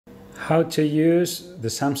How to use the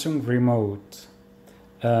Samsung remote.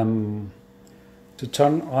 To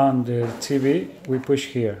turn on the TV, we push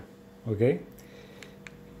here, okay?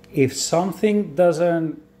 If something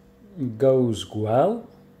doesn't goes well,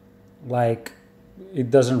 like it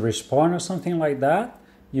doesn't respond or something like that,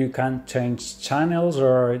 you can change channels,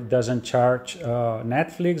 or it doesn't charge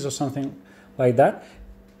Netflix or something like that.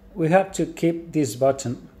 We have to keep this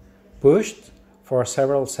button pushed for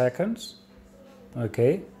several seconds,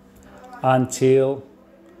 okay, until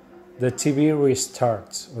the TV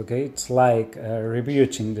restarts, okay? It's like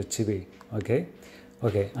rebooting the TV, okay?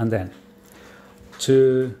 Okay, and then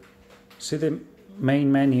to see the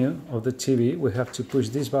main menu of the TV, we have to push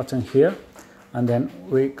this button here, and then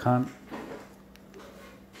we can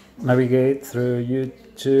navigate through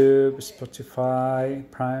YouTube, Spotify,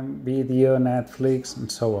 Prime Video, Netflix,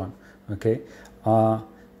 and so on, okay?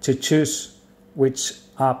 To choose which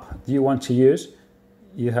app do you want to use,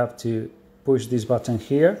 you have to push this button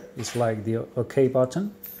here. It's like the OK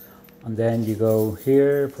button, and then you go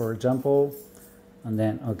here, for example, and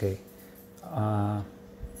then OK,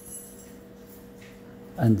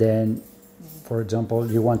 and then, for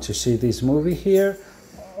example, you want to see this movie here,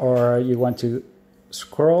 or you want to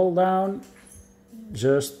scroll down,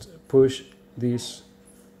 just push this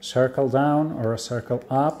circle down or a circle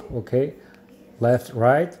up, okay, left,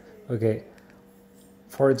 right, okay.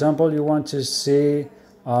 For example, you want to see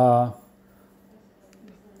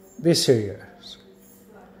this series,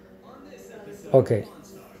 okay,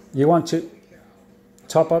 you want to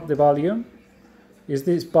top up the volume, is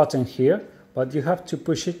this button here, but you have to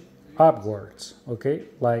push it upwards, okay,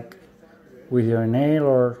 like with your nail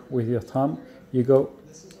or with your thumb, you go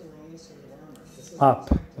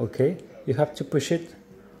up, okay, you have to push it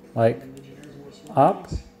like up,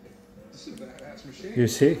 you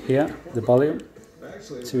see here the volume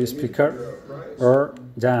to the speaker, or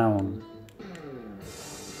down.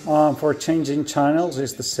 For changing channels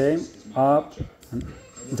is the same, up and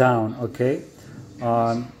down, okay.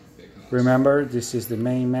 Remember, this is the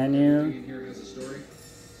main menu,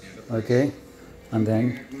 okay, and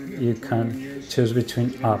then you can choose between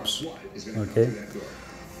apps, okay.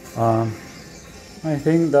 I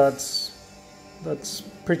think that's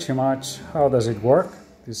pretty much how does it work,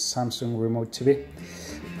 this Samsung remote TV.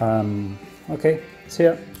 Okay, see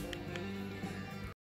ya.